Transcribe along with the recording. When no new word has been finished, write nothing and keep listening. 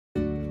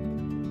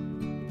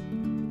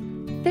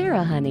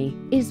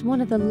TheraHoney is one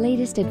of the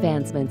latest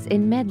advancements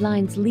in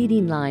Medline's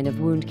leading line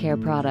of wound care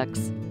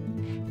products.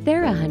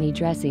 TheraHoney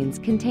dressings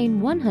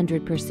contain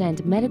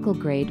 100%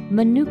 medical-grade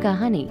Manuka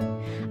honey,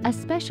 a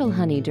special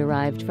honey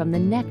derived from the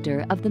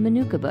nectar of the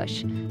Manuka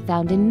bush,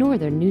 found in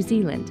northern New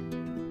Zealand.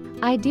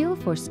 Ideal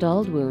for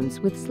stalled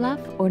wounds with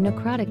slough or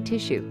necrotic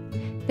tissue,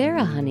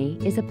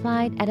 TheraHoney is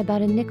applied at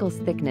about a nickel's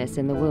thickness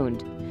in the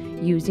wound,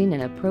 using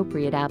an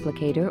appropriate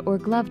applicator or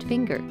gloved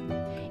finger.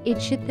 It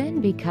should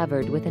then be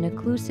covered with an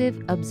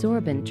occlusive,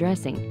 absorbent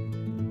dressing.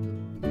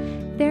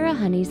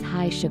 TheraHoney's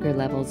high sugar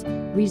levels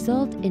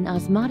result in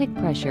osmotic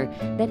pressure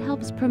that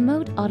helps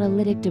promote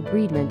autolytic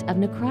debridement of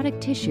necrotic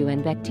tissue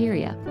and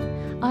bacteria.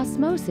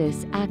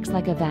 Osmosis acts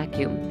like a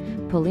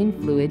vacuum, pulling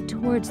fluid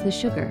towards the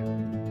sugar.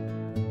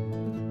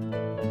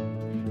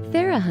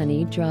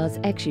 TheraHoney draws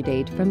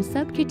exudate from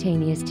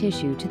subcutaneous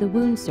tissue to the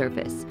wound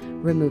surface,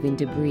 removing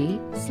debris,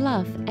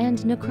 slough, and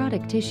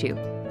necrotic tissue.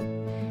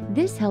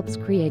 This helps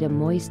create a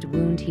moist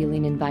wound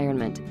healing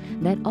environment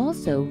that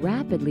also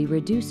rapidly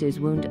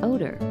reduces wound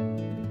odor.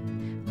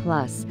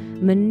 Plus,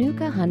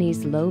 Manuka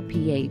honey's low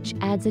pH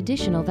adds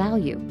additional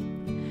value.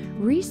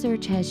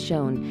 Research has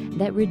shown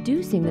that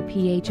reducing the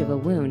pH of a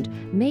wound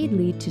may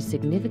lead to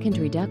significant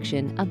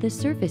reduction of the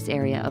surface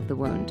area of the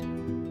wound.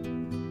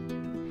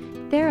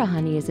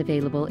 TheraHoney is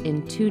available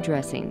in 2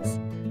 dressings,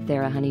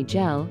 TheraHoney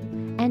Gel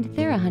and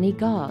TheraHoney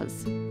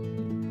Gauze.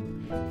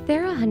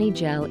 TheraHoney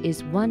Gel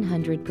is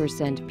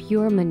 100%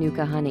 pure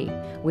Manuka honey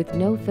with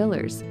no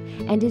fillers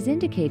and is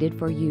indicated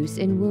for use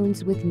in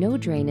wounds with no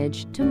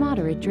drainage to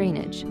moderate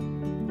drainage.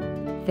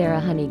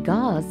 TheraHoney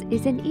Gauze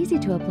is an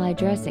easy-to-apply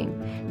dressing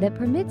that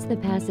permits the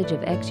passage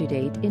of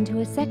exudate into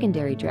a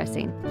secondary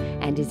dressing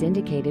and is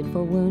indicated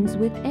for wounds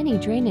with any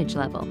drainage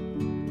level.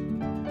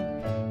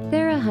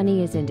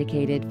 TheraHoney is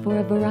indicated for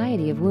a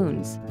variety of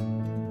wounds.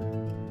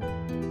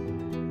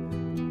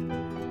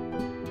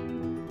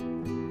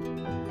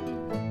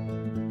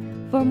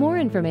 For more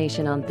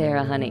information on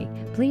TheraHoney,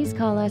 please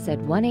call us at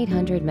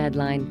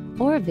 1-800-MEDLINE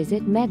or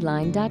visit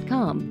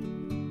medline.com.